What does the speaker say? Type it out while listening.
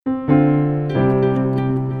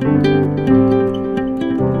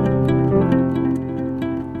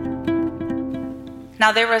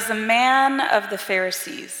Now there was a man of the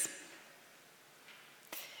Pharisees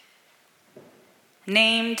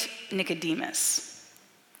named Nicodemus,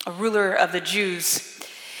 a ruler of the Jews.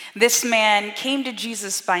 This man came to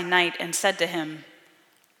Jesus by night and said to him,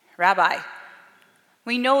 "Rabbi,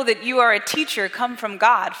 we know that you are a teacher come from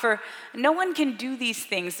God, for no one can do these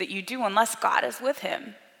things that you do unless God is with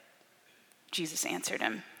him." Jesus answered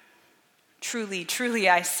him, "Truly, truly,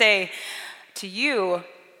 I say to you,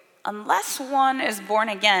 unless one is born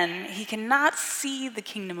again, he cannot see the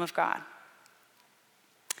kingdom of God."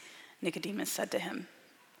 Nicodemus said to him,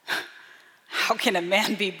 "How can a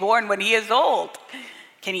man be born when he is old?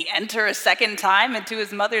 Can he enter a second time into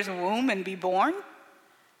his mother's womb and be born?"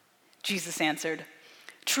 Jesus answered,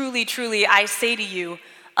 "Truly, truly, I say to you,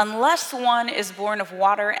 unless one is born of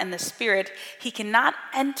water and the Spirit, he cannot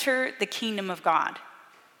enter the kingdom of God.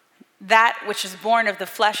 That which is born of the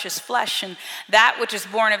flesh is flesh, and that which is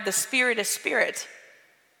born of the Spirit is spirit.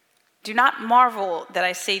 Do not marvel that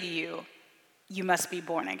I say to you, you must be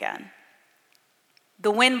born again. The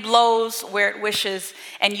wind blows where it wishes,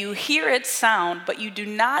 and you hear its sound, but you do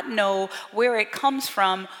not know where it comes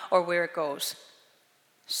from or where it goes.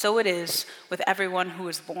 So it is with everyone who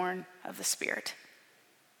is born of the Spirit."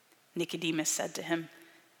 Nicodemus said to him,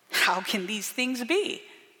 "How can these things be?"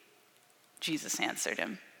 Jesus answered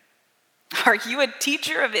him, "Are you a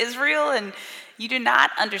teacher of Israel and you do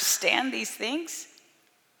not understand these things?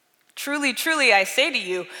 Truly, truly, I say to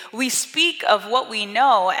you, we speak of what we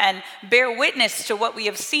know and bear witness to what we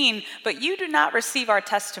have seen, but you do not receive our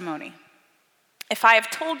testimony. If I have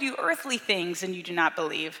told you earthly things and you do not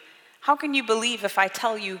believe, how can you believe if I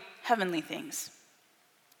tell you heavenly things?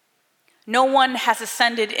 No one has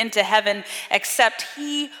ascended into heaven except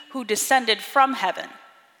he who descended from heaven,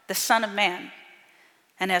 the Son of Man.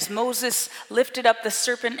 And as Moses lifted up the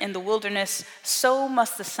serpent in the wilderness, so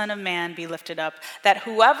must the Son of Man be lifted up, that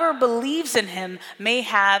whoever believes in him may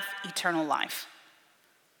have eternal life.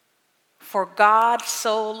 For God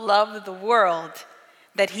so loved the world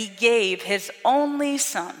that he gave his only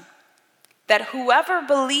Son, that whoever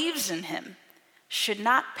believes in him should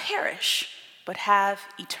not perish, but have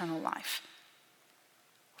eternal life.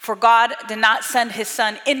 For God did not send his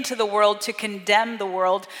Son into the world to condemn the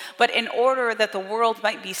world, but in order that the world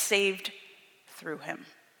might be saved through him."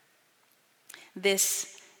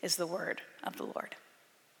 This is the word of the Lord.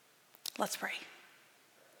 Let's pray.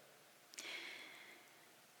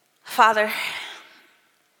 Father,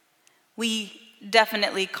 we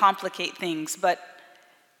definitely complicate things, but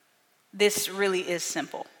this really is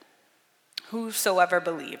simple. Whosoever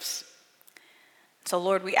believes. So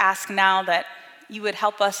Lord, we ask now that you would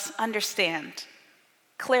help us understand,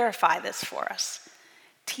 clarify this for us,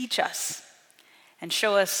 teach us, and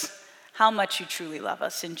show us how much you truly love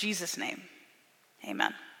us. In Jesus' name,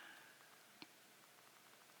 amen.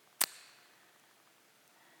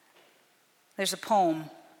 There's a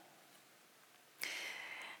poem.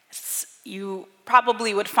 You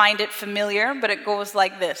probably would find it familiar, but it goes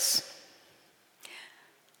like this.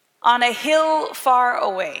 On a hill far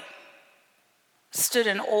away stood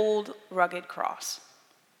an old rugged cross,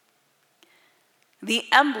 the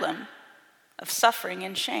emblem of suffering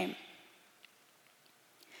and shame.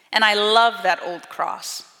 And I love that old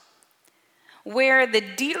cross, where the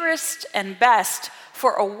dearest and best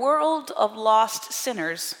for a world of lost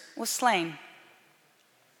sinners was slain.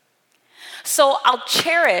 So I'll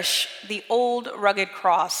cherish the old rugged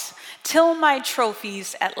cross till my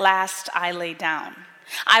trophies at last I lay down.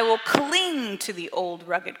 I will cling to the old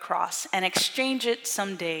rugged cross and exchange it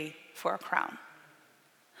someday for a crown.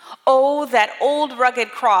 Oh, that old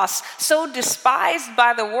rugged cross, so despised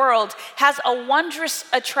by the world, has a wondrous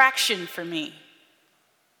attraction for me.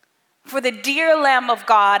 For the dear Lamb of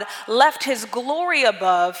God left his glory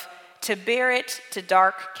above to bear it to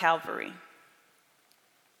dark Calvary.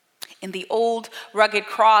 In the old rugged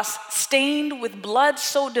cross, stained with blood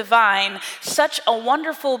so divine, such a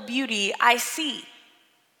wonderful beauty I see.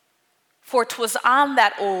 For 'twas on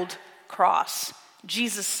that old cross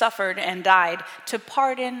Jesus suffered and died to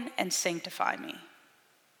pardon and sanctify me.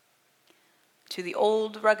 To the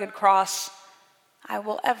old rugged cross I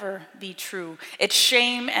will ever be true, its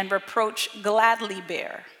shame and reproach gladly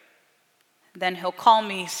bear. Then he'll call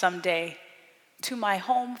me someday to my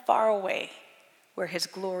home far away, where his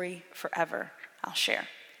glory forever I'll share.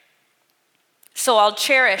 So I'll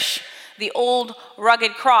cherish the old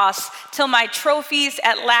rugged cross till my trophies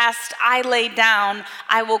at last I lay down.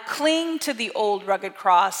 I will cling to the old rugged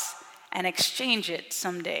cross and exchange it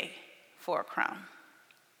someday for a crown.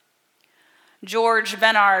 George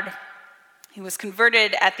Bernard, he was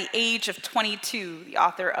converted at the age of 22, the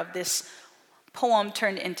author of this poem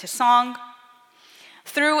turned into song.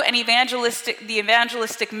 through the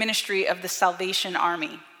evangelistic ministry of the Salvation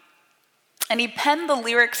Army. And he penned the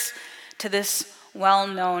lyrics to this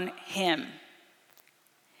well-known hymn.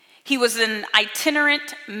 He was an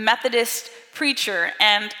itinerant Methodist preacher,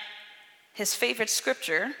 and his favorite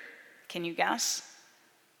scripture, can you guess,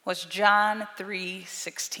 was John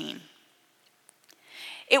 3:16.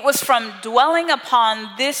 It was from dwelling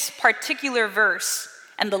upon this particular verse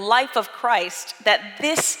and the life of Christ that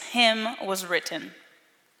this hymn was written.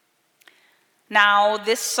 Now,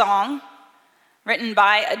 this song, written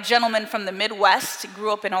by a gentleman from the Midwest,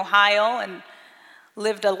 grew up in Ohio and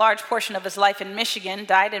lived a large portion of his life in Michigan,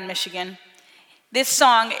 died in Michigan. This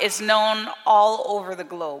song is known all over the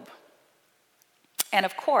globe. And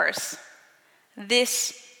of course,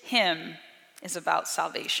 this hymn is about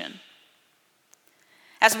salvation.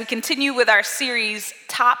 As we continue with our series,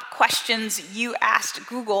 Top Questions You Asked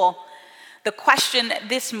Google, the question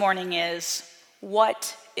this morning is,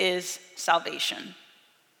 what is salvation?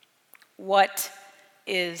 What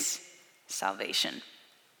is salvation?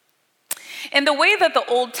 In the way that the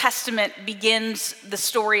Old Testament begins the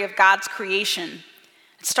story of God's creation,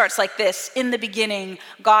 it starts like this. In the beginning,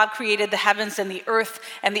 God created the heavens and the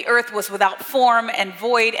earth was without form and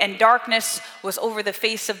void, and darkness was over the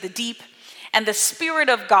face of the deep. And the Spirit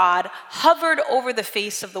of God hovered over the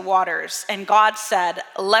face of the waters. And God said,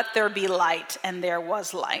 "Let there be light," and there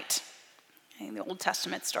was light. And the Old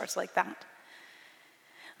Testament starts like that.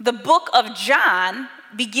 The book of John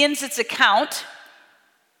begins its account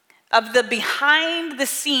of the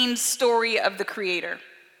behind-the-scenes story of the Creator.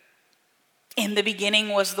 In the beginning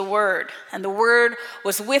was the Word, and the Word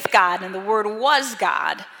was with God, and the Word was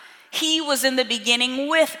God. He was in the beginning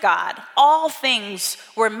with God. All things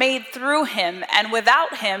were made through him, and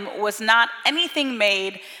without him was not anything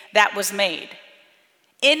made that was made.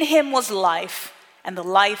 In him was life, and the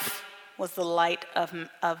life was the light of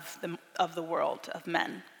the world, of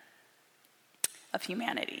men, of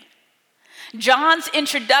humanity. John's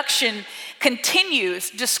introduction continues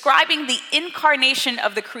describing the incarnation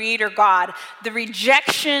of the Creator God, the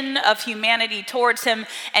rejection of humanity towards him,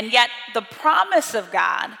 and yet the promise of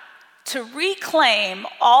God to reclaim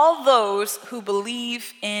all those who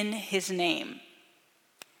believe in his name.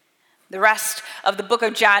 The rest of the book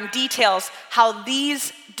of John details how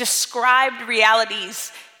these described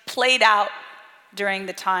realities played out during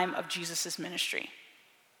the time of Jesus' ministry.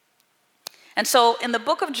 And so in the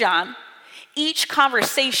book of John, each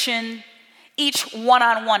conversation, each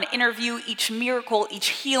one-on-one interview, each miracle, each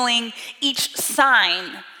healing, each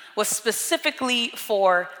sign was specifically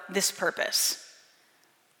for this purpose,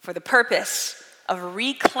 for the purpose of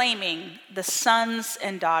reclaiming the sons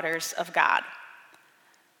and daughters of God.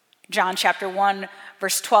 John chapter 1,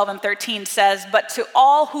 verse 12 and 13 says, "But to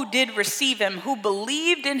all who did receive him, who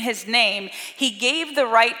believed in his name, he gave the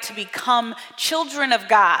right to become children of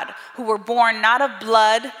God, who were born not of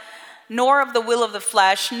blood, nor of the will of the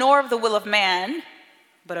flesh, nor of the will of man,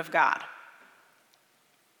 but of God."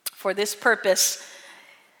 For this purpose,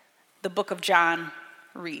 the book of John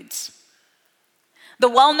reads. The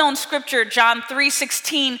well-known scripture, John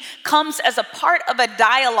 3:16, comes as a part of a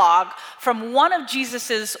dialogue from one of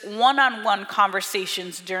Jesus' one-on-one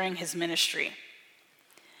conversations during his ministry.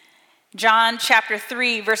 John chapter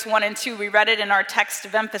 3, verse 1 and 2, we read it in our text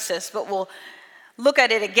of emphasis, but we'll look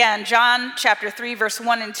at it again. John chapter 3, verse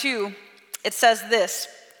 1 and 2, it says this.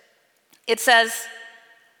 It says,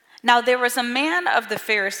 "Now there was a man of the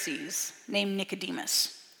Pharisees named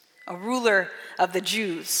Nicodemus, a ruler of the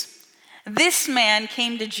Jews. This man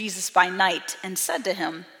came to Jesus by night and said to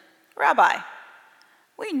him, 'Rabbi,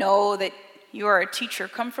 we know that you are a teacher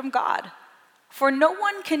come from God, for no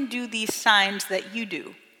one can do these signs that you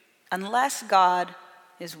do unless God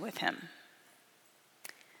is with him.'"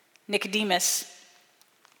 Nicodemus,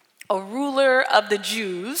 a ruler of the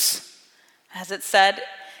Jews, as it said,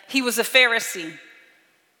 he was a Pharisee.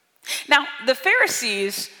 Now, the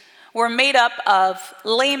Pharisees were made up of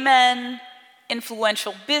laymen,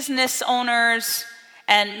 influential business owners,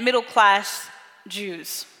 and middle-class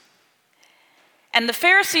Jews. And the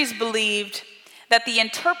Pharisees believed that the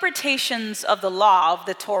interpretations of the law, of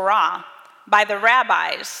the Torah, by the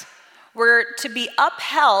rabbis were to be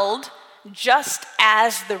upheld just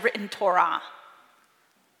as the written Torah.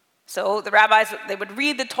 So the rabbis, they would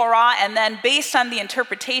read the Torah, and then based on the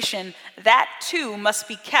interpretation, that too must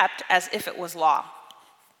be kept as if it was law.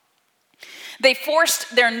 They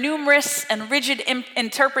forced their numerous and rigid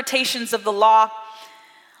interpretations of the law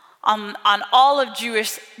on all of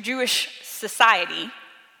Jewish society,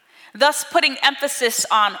 thus putting emphasis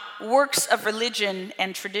on works of religion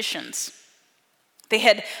and traditions. They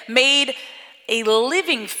had made a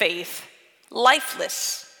living faith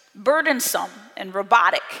lifeless, burdensome, and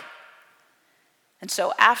robotic. And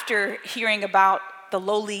so after hearing about the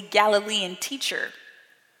lowly Galilean teacher,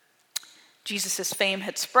 Jesus' fame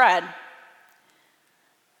had spread.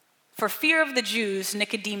 For fear of the Jews,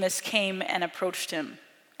 Nicodemus came and approached him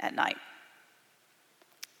at night.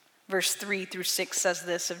 Verse 3-6 says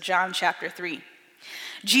this of John chapter 3.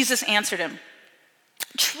 Jesus answered him,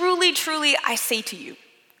 "Truly, truly, I say to you,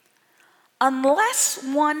 unless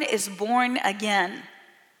one is born again,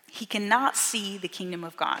 he cannot see the kingdom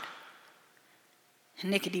of God." And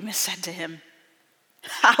Nicodemus said to him,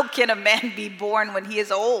 "How can a man be born when he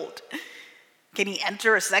is old? Can he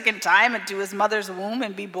enter a second time into his mother's womb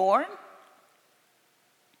and be born?"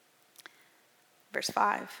 Verse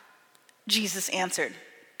 5, Jesus answered,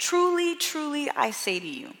 "Truly, truly, I say to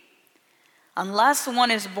you, unless one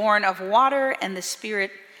is born of water and the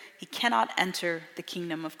Spirit, he cannot enter the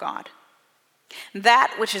kingdom of God.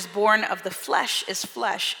 That which is born of the flesh is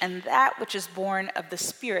flesh, and that which is born of the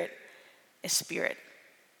Spirit is spirit."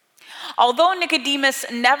 Although Nicodemus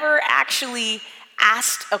never actually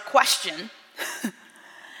asked a question,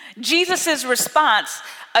 Jesus' response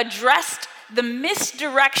addressed the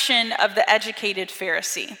misdirection of the educated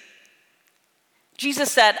Pharisee.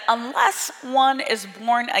 Jesus said, unless one is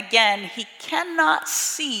born again, he cannot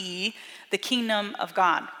see the kingdom of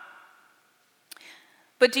God.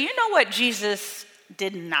 But do you know what Jesus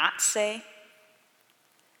did not say?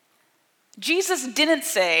 Jesus didn't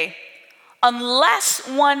say, unless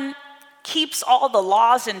one keeps all the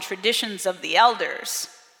laws and traditions of the elders,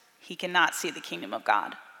 he cannot see the kingdom of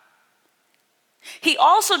God. He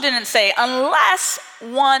also didn't say, unless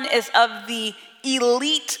one is of the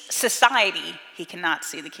elite society, he cannot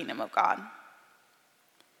see the kingdom of God.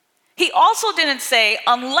 He also didn't say,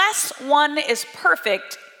 unless one is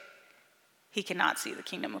perfect, he cannot see the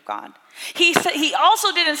kingdom of God. He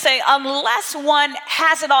also didn't say, unless one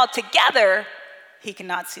has it all together, he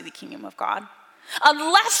cannot see the kingdom of God.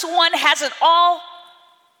 Unless one has it all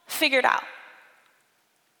figured out,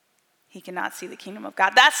 he cannot see the kingdom of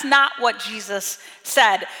God. That's not what Jesus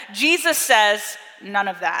said. Jesus says none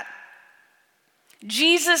of that.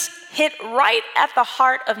 Jesus hit right at the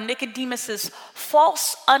heart of Nicodemus's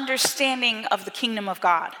false understanding of the kingdom of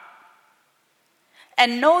God.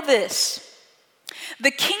 And know this,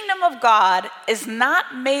 the kingdom of God is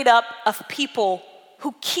not made up of people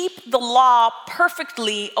who keep the law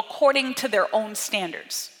perfectly according to their own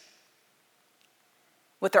standards,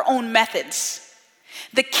 with their own methods.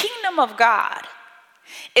 The kingdom of God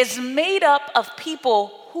is made up of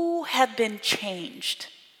people who have been changed,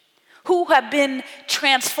 who have been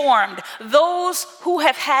transformed, those who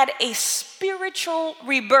have had a spiritual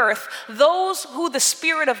rebirth, those who the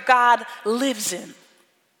Spirit of God lives in.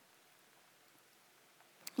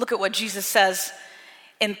 Look at what Jesus says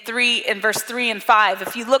in verse 3 and 5.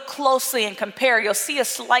 If you look closely and compare, you'll see a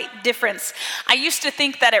slight difference. I used to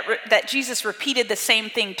think that Jesus repeated the same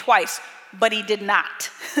thing twice, but he did not.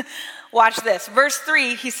 Watch this. Verse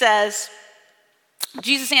 3, he says,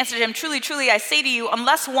 Jesus answered him, "Truly, truly, I say to you,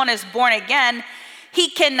 unless one is born again, he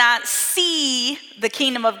cannot see the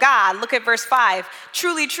kingdom of God." Look at verse 5.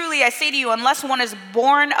 "Truly, truly, I say to you, unless one is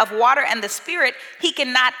born of water and the Spirit, he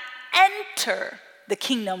cannot enter the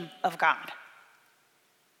kingdom of God."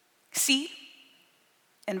 See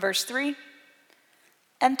in verse 3,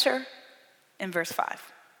 enter in verse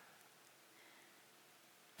 5.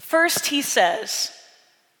 First, he says,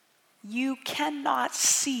 you cannot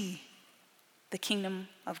see the kingdom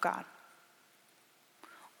of God.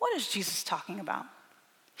 What is Jesus talking about?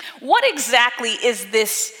 What exactly is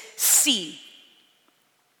this see?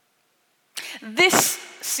 This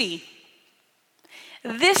see.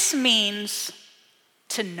 This means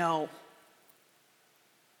to know.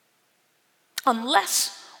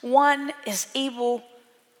 Unless one is able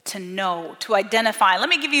to know, to identify. Let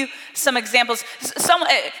me give you some examples.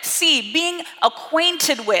 See, being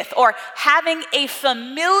acquainted with or having a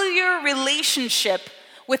familiar relationship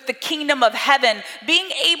with the kingdom of heaven, being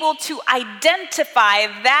able to identify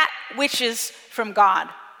that which is from God.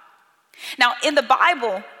 Now, in the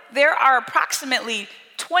Bible, there are approximately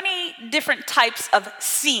 20 different types of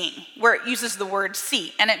seeing, where it uses the word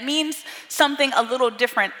see, and it means something a little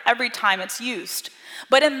different every time it's used.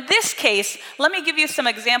 But in this case, let me give you some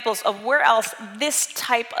examples of where else this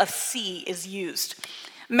type of see is used.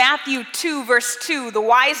 Matthew 2, verse 2, the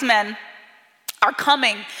wise men are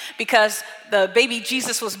coming because the baby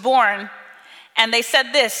Jesus was born, and they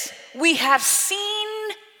said this, we have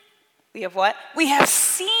what? We have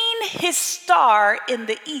seen his star in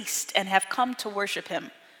the east and have come to worship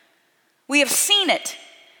him. We have seen it.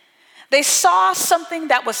 They saw something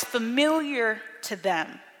that was familiar to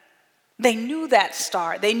them. They knew that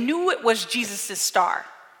star. They knew it was Jesus' star.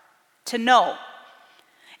 To know.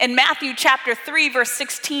 In Matthew chapter 3, verse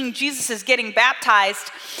 16, Jesus is getting baptized,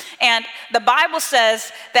 and the Bible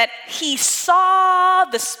says that he saw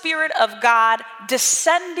the Spirit of God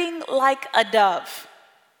descending like a dove.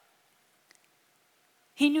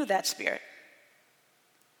 He knew that Spirit.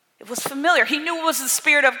 It was familiar. He knew it was the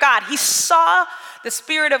Spirit of God. He saw the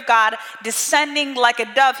Spirit of God descending like a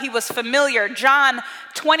dove. He was familiar. John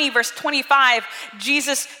 20, verse 25,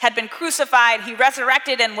 Jesus had been crucified. He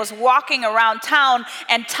resurrected and was walking around town.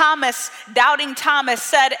 And Thomas, doubting Thomas,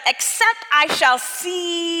 said, "Except I shall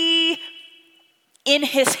see in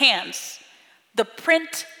his hands the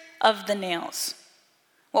print of the nails."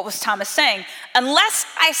 What was Thomas saying? Unless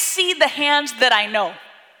I see the hands that I know,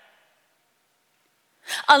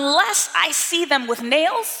 unless I see them with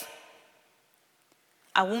nails,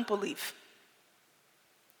 I won't believe.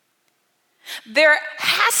 There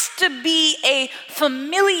has to be a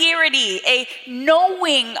familiarity, a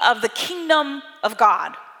knowing of the kingdom of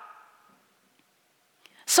God.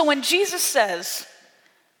 So when Jesus says,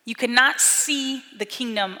 you cannot see the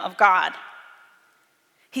kingdom of God,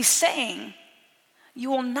 he's saying, you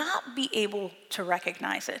will not be able to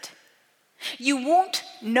recognize it. You won't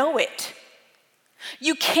know it.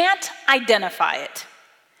 You can't identify it.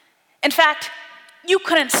 In fact, you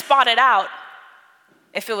couldn't spot it out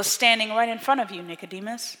if it was standing right in front of you,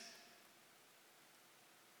 Nicodemus.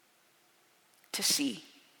 To see.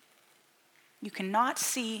 You cannot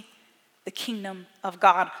see the kingdom of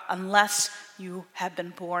God unless you have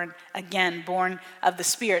been born again, born of the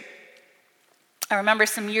Spirit. I remember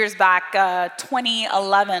some years back,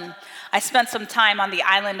 2011, I spent some time on the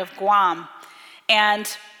island of Guam,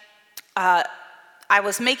 and I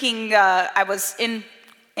was in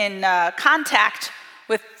contact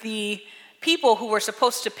with the people who were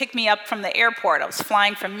supposed to pick me up from the airport. I was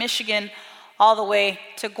flying from Michigan all the way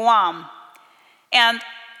to Guam. And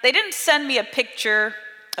they didn't send me a picture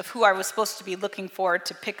of who I was supposed to be looking for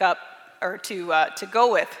to pick up or to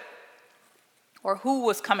go with, or who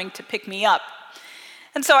was coming to pick me up.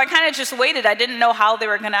 And so I kind of just waited. I didn't know how they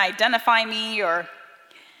were going to identify me or...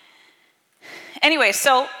 Anyway,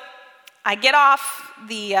 so I get off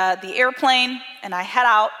the airplane and I head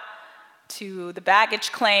out to the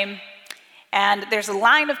baggage claim, and there's a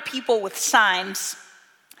line of people with signs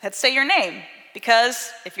that say your name,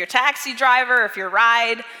 because if your taxi driver, if your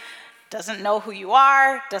ride doesn't know who you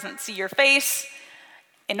are, doesn't see your face,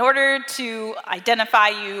 in order to identify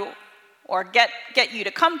you or get you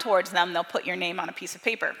to come towards them, they'll put your name on a piece of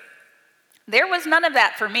paper. There was none of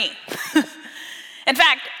that for me. In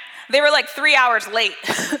fact, they were like 3 hours late.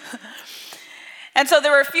 And so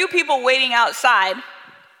there were a few people waiting outside,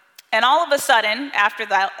 and all of a sudden,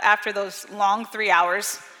 after those long 3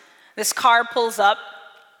 hours, this car pulls up,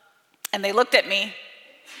 and they looked at me,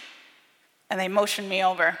 and they motioned me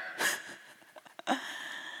over.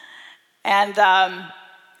 And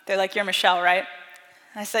they're like, "You're Michelle, right?"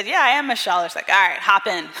 I said, "Yeah, I am Michelle." They're like, "All right, hop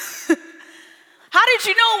in." "How did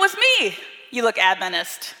you know it was me?" "You look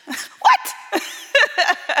Adventist." What?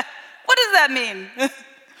 What does that mean?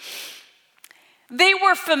 They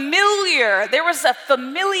were familiar. There was a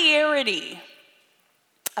familiarity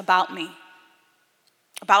about me,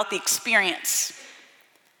 about the experience.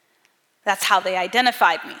 That's how they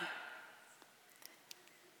identified me.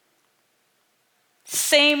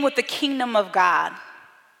 Same with the kingdom of God.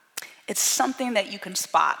 It's something that you can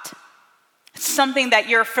spot. It's something that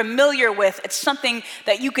you're familiar with. It's something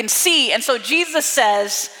that you can see. And so Jesus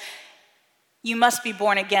says, you must be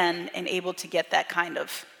born again and able to get that kind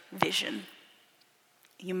of vision.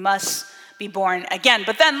 You must be born again.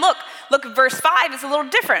 But then look at verse 5 is a little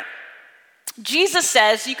different. Jesus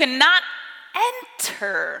says you cannot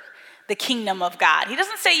enter the kingdom of God. He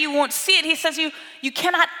doesn't say you won't see it. He says you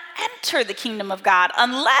cannot enter the kingdom of God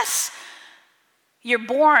unless you're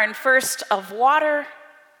born first of water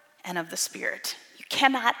and of the Spirit. You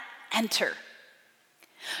cannot enter.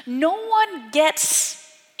 No one gets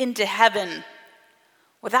into heaven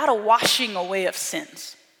without a washing away of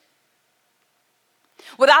sins,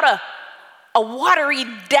 without a watery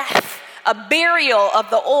death, a burial of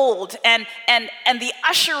the old, and the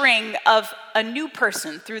ushering of a new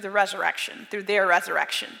person through the resurrection, through their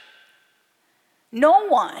resurrection. No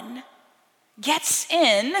one gets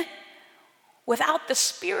in without the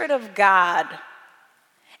Spirit of God.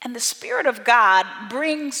 And the Spirit of God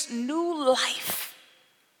brings new life.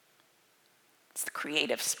 It's the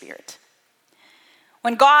creative spirit.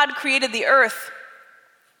 When God created the earth,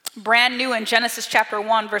 brand new in Genesis chapter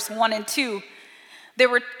 1, verse 1 and 2, there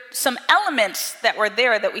were some elements that were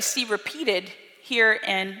there that we see repeated here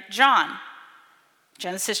in John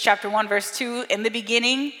Genesis chapter 1, verse 2, in the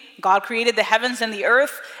beginning, God created the heavens and the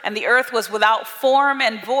earth was without form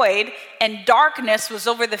and void, and darkness was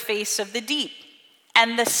over the face of the deep.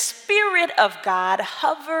 And the Spirit of God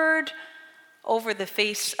hovered over the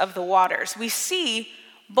face of the waters. We see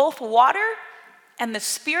both water and the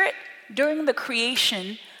Spirit during the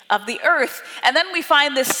creation of the earth. And then we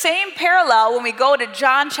find the same parallel when we go to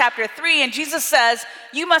John chapter 3, and Jesus says,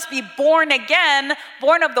 you must be born again,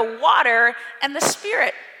 born of the water and the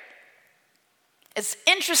Spirit. It's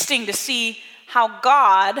interesting to see how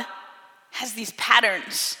God has these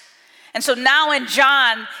patterns. And so now in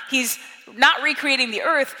John, he's not recreating the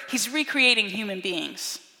earth, he's recreating human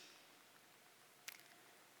beings.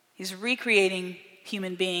 He's recreating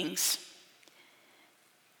human beings.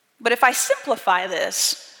 But if I simplify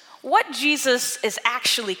this, what Jesus is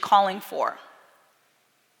actually calling for,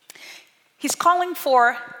 he's calling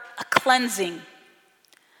for a cleansing,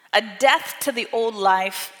 a death to the old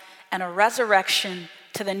life, and a resurrection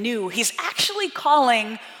to the new. He's actually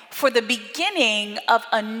calling for the beginning of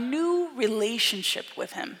a new relationship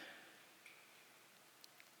with him.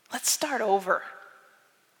 Let's start over.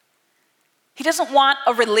 He doesn't want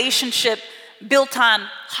a relationship built on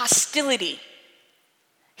hostility.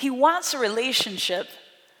 He wants a relationship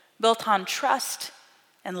built on trust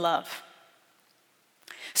and love.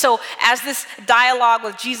 So as this dialogue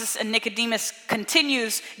with Jesus and Nicodemus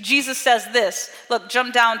continues, Jesus says this. Look,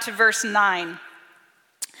 jump down to verse 9.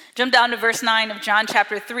 Jump down to verse 9 of John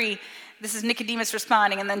chapter 3. This is Nicodemus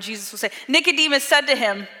responding, and then Jesus will say, Nicodemus said to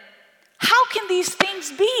him, how can these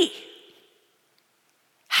things be?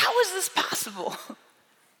 How is this possible?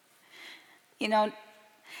 You know,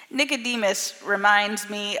 Nicodemus reminds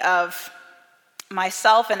me of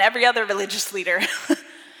myself and every other religious leader.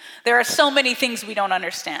 There are so many things we don't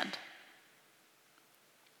understand.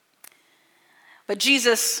 But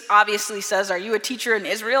Jesus obviously says, are you a teacher in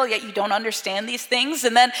Israel, yet you don't understand these things?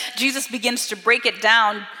 And then Jesus begins to break it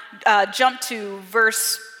down. Jump to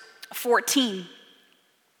verse 14.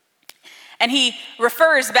 And he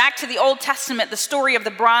refers back to the Old Testament, the story of the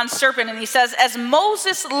bronze serpent, and he says, as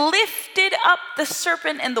Moses lifted up the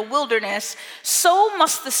serpent in the wilderness, so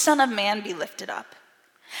must the Son of Man be lifted up,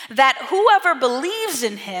 that whoever believes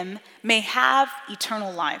in him may have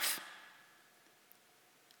eternal life.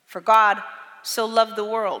 For God so loved the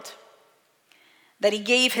world that he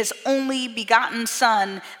gave his only begotten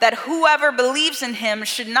Son, that whoever believes in him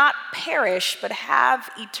should not perish but have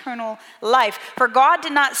eternal life. For God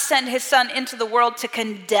did not send his Son into the world to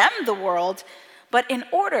condemn the world, but in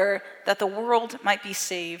order that the world might be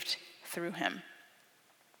saved through him.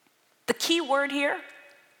 The key word here,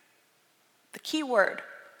 the key word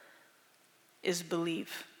is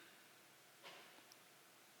believe.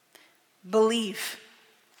 Believe.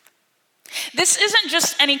 This isn't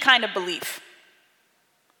just any kind of belief.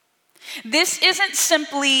 This isn't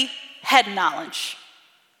simply head knowledge.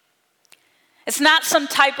 It's not some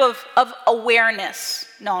type of awareness.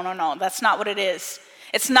 No, that's not what it is.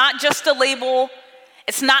 It's not just a label.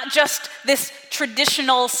 It's not just this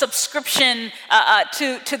traditional subscription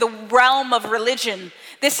to the realm of religion.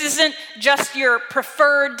 This isn't just your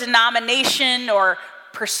preferred denomination or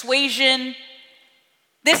persuasion.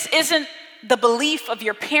 This isn't the belief of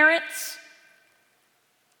your parents.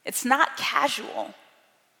 It's not casual.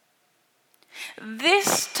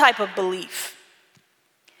 This type of belief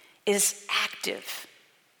is active.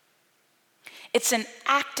 It's an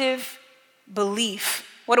active belief.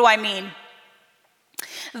 What do I mean?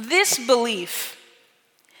 This belief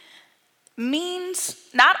means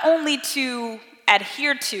not only to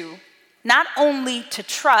adhere to, not only to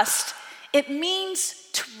trust, it means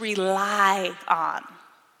to rely on.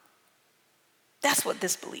 That's what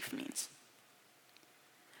this belief means.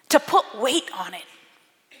 To put weight on it.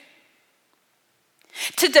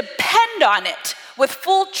 To depend on it with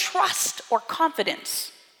full trust or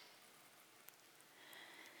confidence.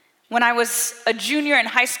 When I was a junior in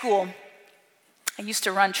high school, I used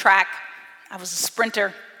to run track. I was a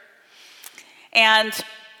sprinter. And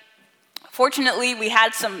fortunately, we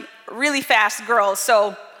had some really fast girls.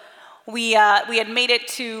 So we had made it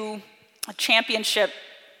to a championship,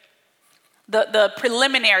 the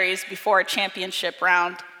preliminaries before a championship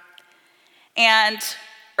round. And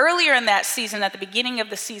earlier in that season, at the beginning of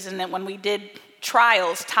the season, when we did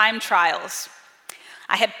time trials,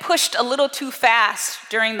 I had pushed a little too fast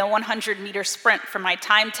during the 100-meter sprint for my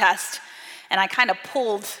time test, and I kind of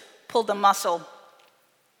pulled a muscle.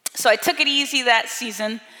 So I took it easy that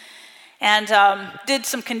season and did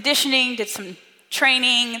some conditioning, did some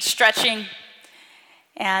training, stretching,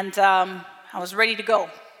 and I was ready to go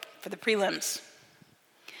for the prelims.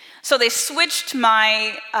 So they switched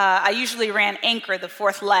I usually ran anchor, the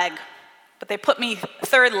fourth leg, but they put me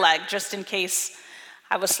third leg just in case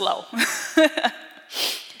I was slow.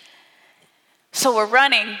 So we're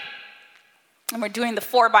running, and we're doing the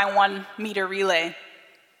 4x1 meter relay.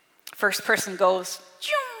 First person goes,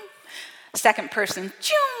 choom. Second person,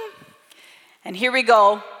 choom. And here we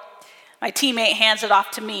go. My teammate hands it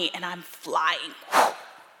off to me, and I'm flying.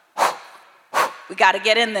 We got to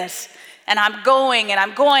get in this. And I'm going,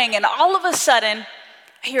 and all of a sudden,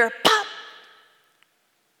 I hear a pop.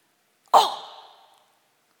 Oh,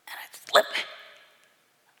 and I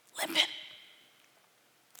limping.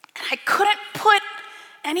 And I couldn't put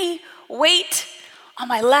any weight on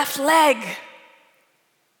my left leg.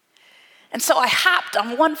 And so I hopped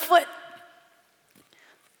on one foot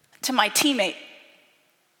to my teammate.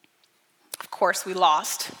 Of course, we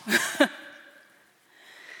lost.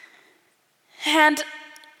 And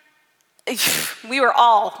we were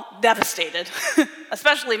all devastated,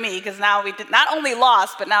 especially me, because now we did not only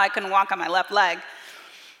lost, but now I couldn't walk on my left leg.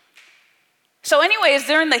 So anyways,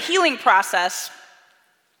 during the healing process,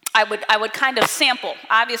 I would kind of sample.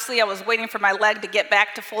 Obviously, I was waiting for my leg to get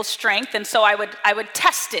back to full strength, and so I would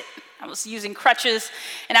test it. I was using crutches,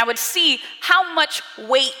 and I would see how much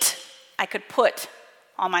weight I could put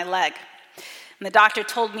on my leg. And the doctor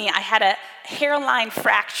told me I had a hairline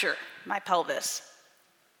fracture in my pelvis.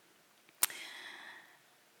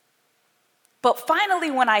 But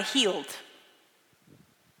finally, when I healed,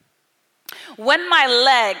 when my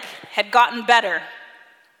leg had gotten better,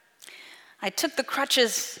 I took the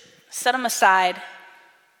crutches, set them aside,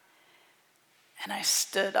 and I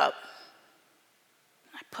stood up.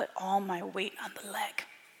 I put all my weight on the leg.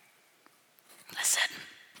 Listen,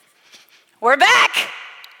 we're back.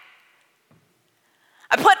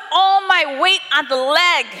 I put all my weight on the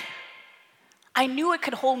leg. I knew it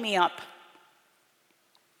could hold me up.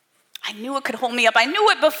 I knew it could hold me up. I knew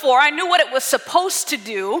it before. I knew what it was supposed to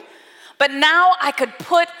do. But now I could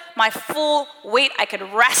put my full weight. I could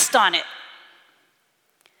rest on it.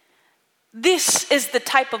 This is the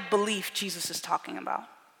type of belief Jesus is talking about.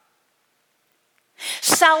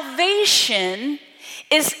 Salvation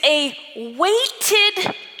is a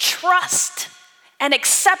weighted trust and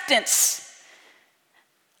acceptance,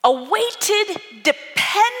 a weighted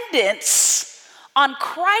dependence on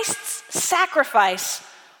Christ's sacrifice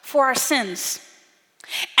for our sins.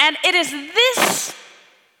 And it is this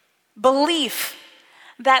belief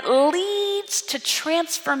that leads to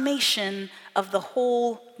transformation of the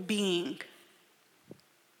whole being.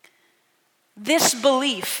 This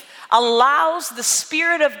belief allows the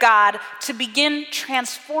Spirit of God to begin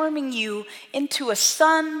transforming you into a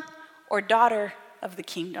son or daughter of the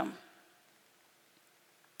kingdom.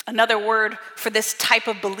 Another word for this type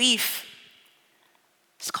of belief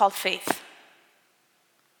is called faith.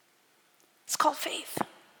 It's called faith.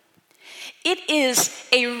 It is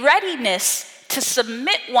a readiness to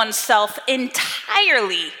submit oneself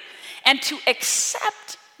entirely and to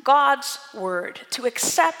accept God's word, to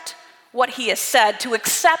accept what he has said, to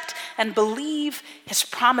accept and believe his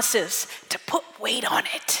promises, to put weight on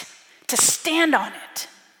it, to stand on it.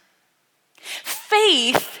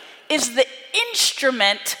 Faith is the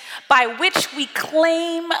instrument by which we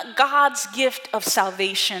claim God's gift of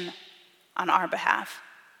salvation on our behalf.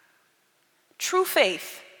 True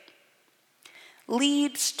faith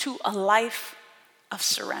leads to a life of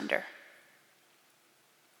surrender.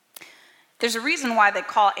 There's a reason why they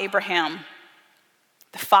call Abraham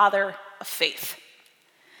the father of faith.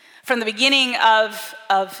 From the beginning of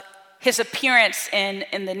his appearance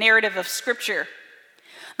in the narrative of Scripture,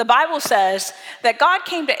 the Bible says that God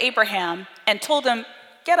came to Abraham and told him,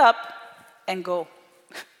 get up and go.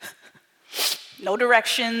 No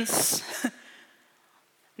directions,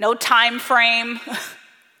 no time frame.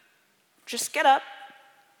 Just get up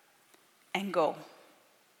and go.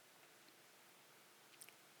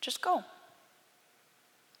 Just go.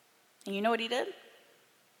 And you know what he did?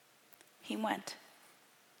 He went.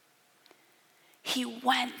 He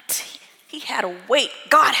went. He had a wait.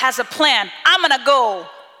 God has a plan. I'm going to go.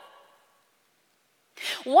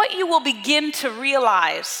 What you will begin to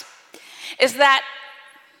realize is that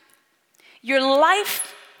your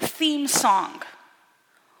life theme song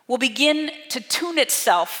will begin to tune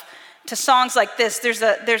itself to songs like this. There's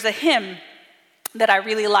a hymn that I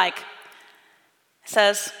really like. It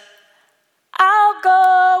says, I'll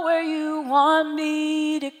go where you want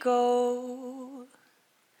me to go.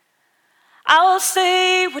 I'll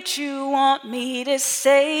say what you want me to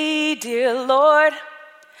say, dear Lord.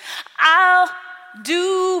 I'll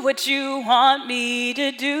do what you want me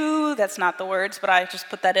to do. That's not the words, but I just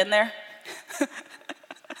put that in there.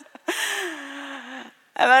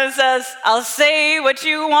 And then it says, I'll say what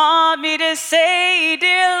you want me to say,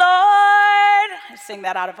 dear Lord. I sing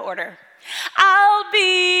that out of order. I'll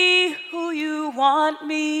be who you want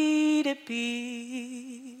me to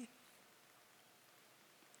be.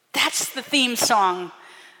 That's the theme song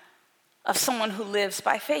of someone who lives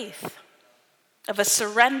by faith, of a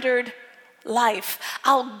surrendered life.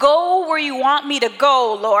 I'll go where you want me to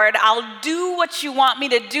go, Lord. I'll do what you want me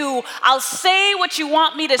to do. I'll say what you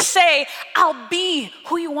want me to say. I'll be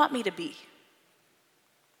who you want me to be.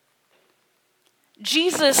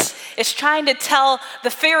 Jesus is trying to tell the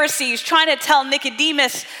Pharisees, trying to tell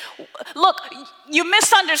Nicodemus, look, you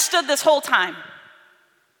misunderstood this whole time.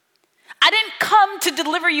 I didn't come to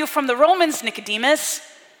deliver you from the Romans, Nicodemus.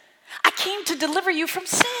 I came to deliver you from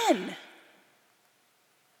sin.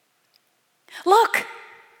 Look,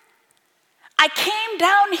 I came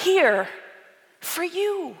down here for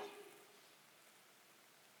you.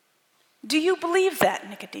 Do you believe that,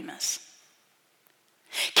 Nicodemus?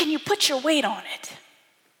 Can you put your weight on it?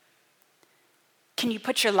 Can you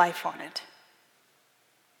put your life on it?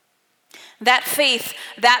 That faith,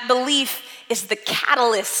 that belief is the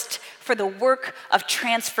catalyst for the work of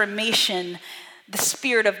transformation the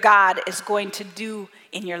Spirit of God is going to do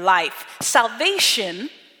in your life. Salvation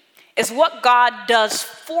is what God does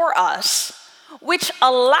for us, which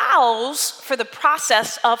allows for the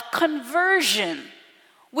process of conversion,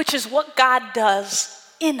 which is what God does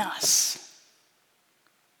in us.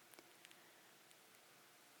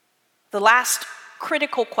 The last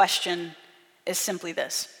critical question is simply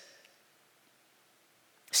this.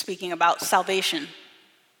 Speaking about salvation,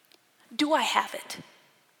 do I have it?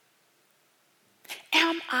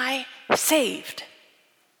 Am I saved?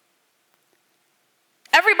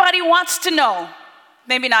 Everybody wants to know.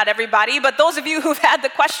 Maybe not everybody, but those of you who've had the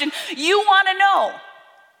question, you want to know.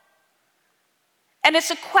 And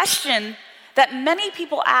it's a question that many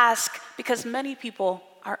people ask because many people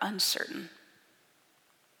are uncertain.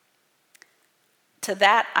 To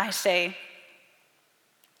that I say,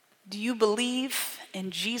 do you believe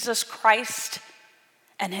in Jesus Christ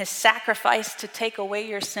and his sacrifice to take away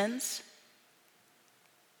your sins?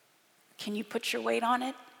 Can you put your weight on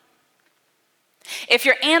it? If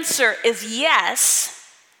your answer is yes,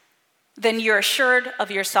 then you're assured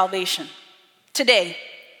of your salvation. Today,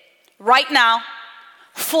 right now,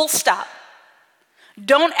 full stop.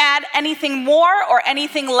 Don't add anything more or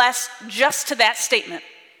anything less just to that statement.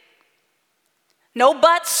 No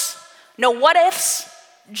buts, no what ifs,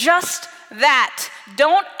 just that.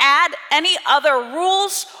 Don't add any other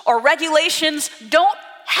rules or regulations. Don't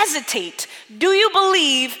hesitate. Do you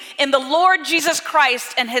believe in the Lord Jesus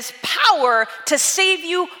Christ and his power to save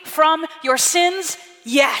you from your sins?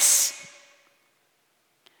 Yes.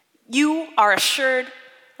 You are assured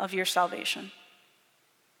of your salvation.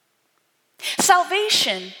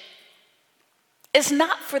 Salvation is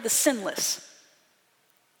not for the sinless.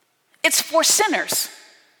 It's for sinners.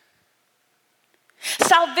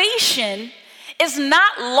 Salvation is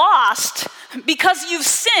not lost because you've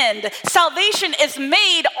sinned. Salvation is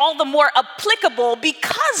made all the more applicable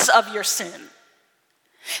because of your sin.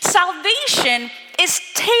 Salvation is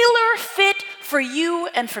tailor fit for you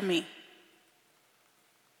and for me.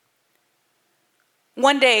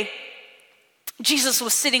 One day, Jesus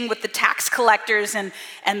was sitting with the tax collectors and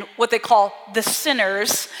what they call the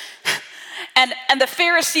sinners. And the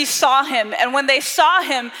Pharisees saw him, and when they saw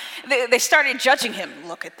him, they started judging him.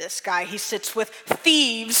 Look at this guy, he sits with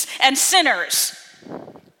thieves and sinners.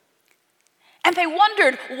 And they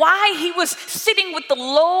wondered why he was sitting with the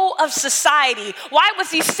low of society. Why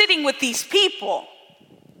was he sitting with these people?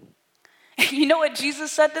 You know what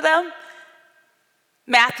Jesus said to them?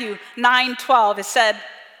 Matthew 9:12,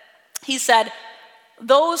 he said,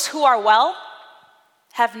 those who are well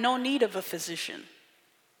have no need of a physician,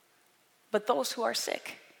 but those who are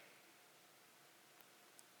sick.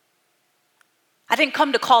 I didn't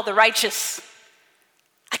come to call the righteous.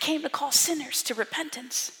 I came to call sinners to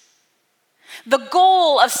repentance. The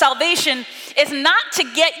goal of salvation is not to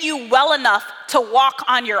get you well enough to walk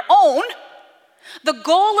on your own. The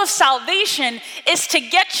goal of salvation is to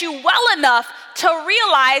get you well enough to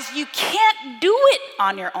realize you can't do it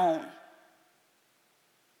on your own.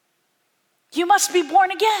 You must be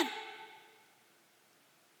born again.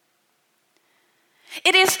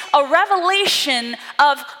 It is a revelation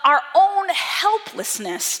of our own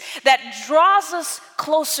helplessness that draws us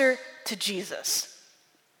closer to Jesus.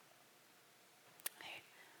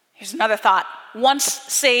 Here's another thought. Once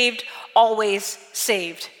saved, always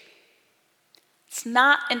saved. It's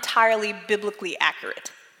not entirely biblically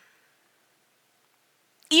accurate.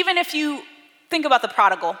 Even if you think about the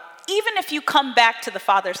prodigal, even if you come back to the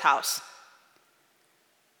Father's house,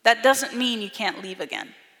 that doesn't mean you can't leave again.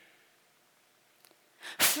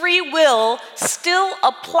 Free will still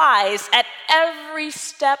applies at every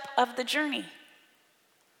step of the journey.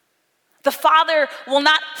 The Father will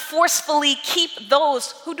not forcefully keep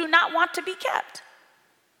those who do not want to be kept.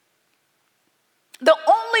 The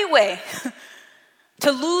only way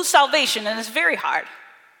to lose salvation, and it's very hard,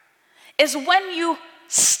 is when you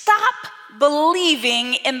stop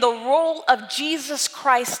believing in the role of Jesus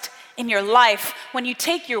Christ in your life, when you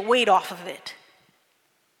take your weight off of it.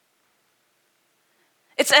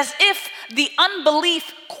 It's as if the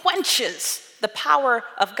unbelief quenches the power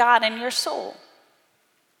of God in your soul.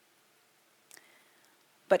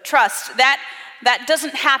 But trust, that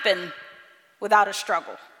doesn't happen without a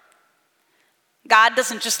struggle. God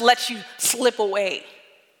doesn't just let you slip away.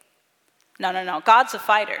 No. God's a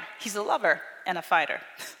fighter. He's a lover and a fighter.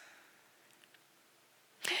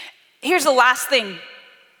 Here's the last thing.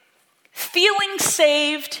 Feeling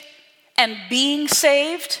saved and being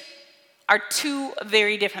saved are two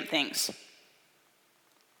very different things.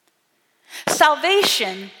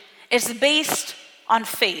 Salvation is based on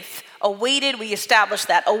faith. We established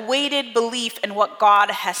that, a weighted belief in what God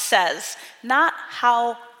has says, not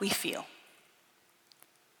how we feel.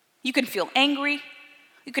 You can feel angry,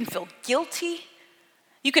 you can feel guilty,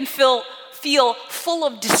 you can feel full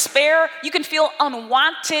of despair, you can feel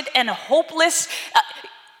unwanted and hopeless,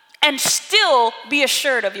 and still be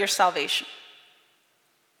assured of your salvation.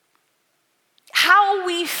 How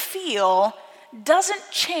we feel doesn't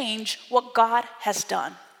change what God has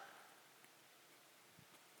done.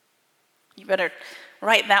 You better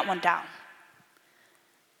write that one down,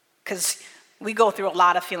 because we go through a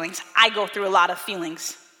lot of feelings. I go through a lot of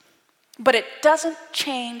feelings. But it doesn't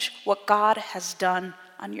change what God has done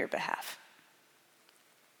on your behalf.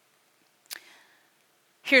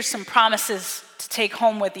 Here's some promises to take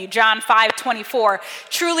home with you. John 5:24.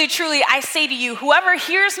 Truly, truly, I say to you, whoever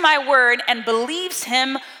hears my word and believes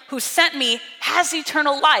him who sent me has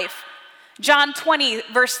eternal life. John 20,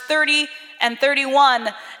 verse 30 and 31.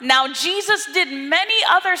 Now Jesus did many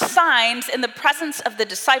other signs in the presence of the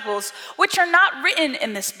disciples, which are not written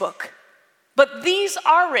in this book. But these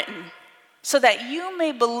are written so that you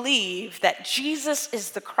may believe that Jesus is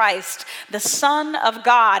the Christ, the Son of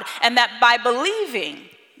God, and that by believing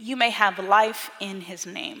you may have life in his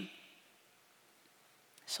name.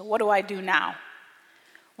 So what do I do now?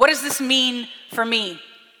 What does this mean for me?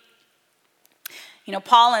 You know,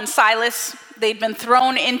 Paul and Silas, they'd been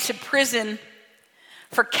thrown into prison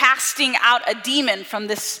for casting out a demon from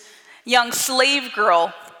this young slave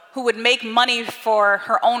girl who would make money for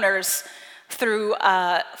her owners through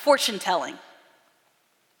fortune telling.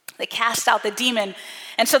 They cast out the demon,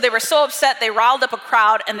 and so they were so upset they riled up a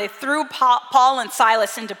crowd and they threw Paul and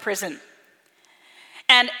Silas into prison.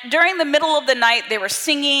 And during the middle of the night, they were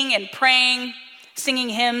singing and praying, singing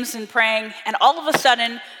hymns and praying, and all of a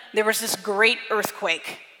sudden there was this great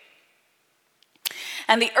earthquake.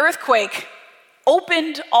 And the earthquake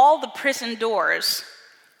opened all the prison doors,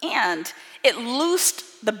 and it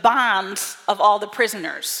loosed the bonds of all the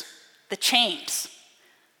prisoners, the chains.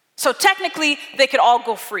 So technically, they could all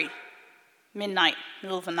go free, midnight,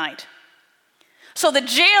 middle of the night. So the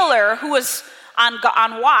jailer who was on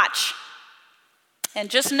watch, and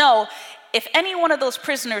just know, if any one of those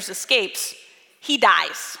prisoners escapes, he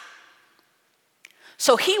dies.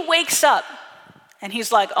 So he wakes up, and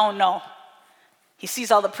he's like, oh no. He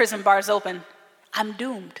sees all the prison bars open. I'm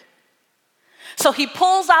doomed. So he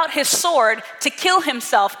pulls out his sword to kill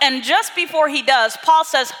himself, and just before he does, Paul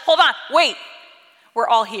says, hold on, wait. We're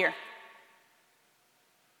all here.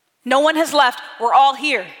 No one has left. We're all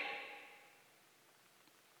here.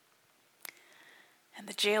 And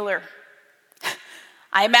the jailer,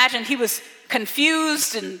 I imagine he was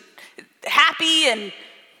confused and happy, and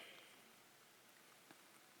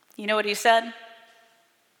you know what he said?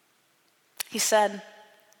 He said,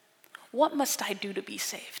 what must I do to be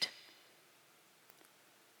saved?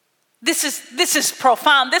 This is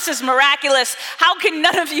profound. This is miraculous. How can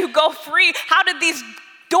none of you go free? How did these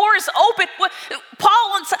doors open?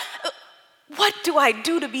 What do I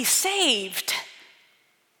do to be saved?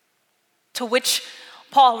 To which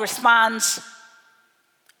Paul responds,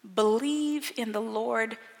 believe in the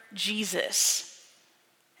Lord Jesus,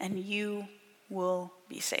 and you will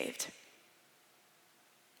be saved.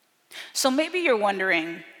 So maybe you're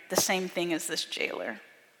wondering the same thing as this jailer.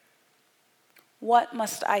 What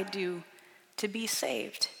must I do to be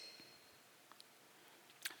saved?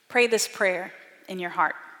 Pray this prayer in your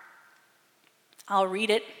heart. I'll read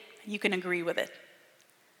it. You can agree with it.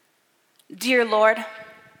 Dear Lord,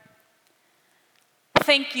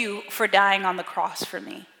 thank you for dying on the cross for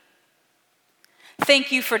me.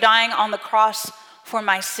 Thank you for dying on the cross for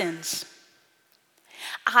my sins.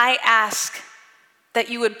 I ask that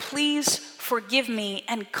you would please forgive me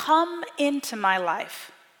and come into my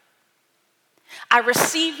life. I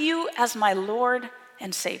receive you as my Lord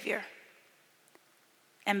and Savior.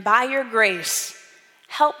 And by your grace,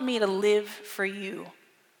 help me to live for you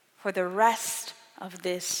for the rest of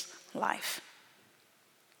this life.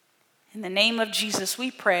 In the name of Jesus,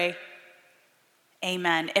 we pray,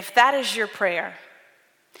 amen. If that is your prayer,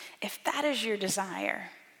 if that is your desire,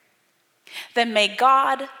 then may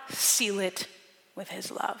God seal it with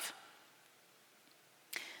his love.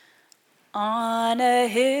 On a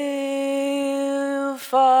hill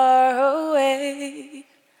far away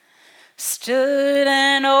stood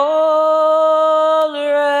an old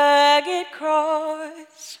rugged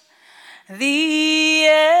cross, the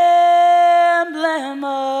emblem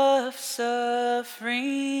of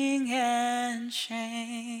suffering and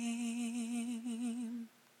shame.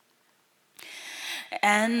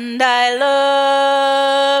 And I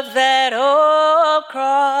love that old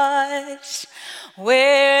cross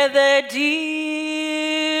where the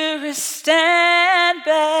dearest stand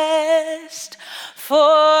best for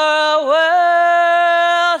a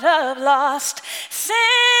world of lost sinners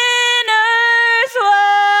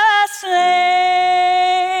was slain.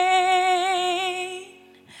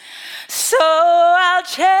 So I'll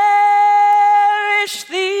cherish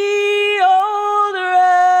the old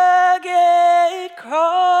rugged cross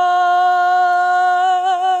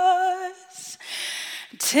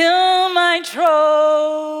till my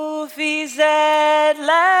trophies at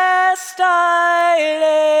last I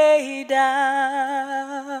lay down.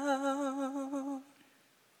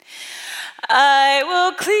 I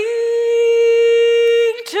will cling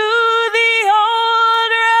to the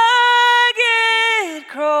old rugged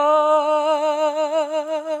cross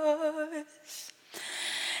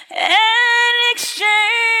and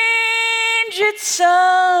exchange it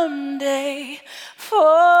someday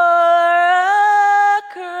for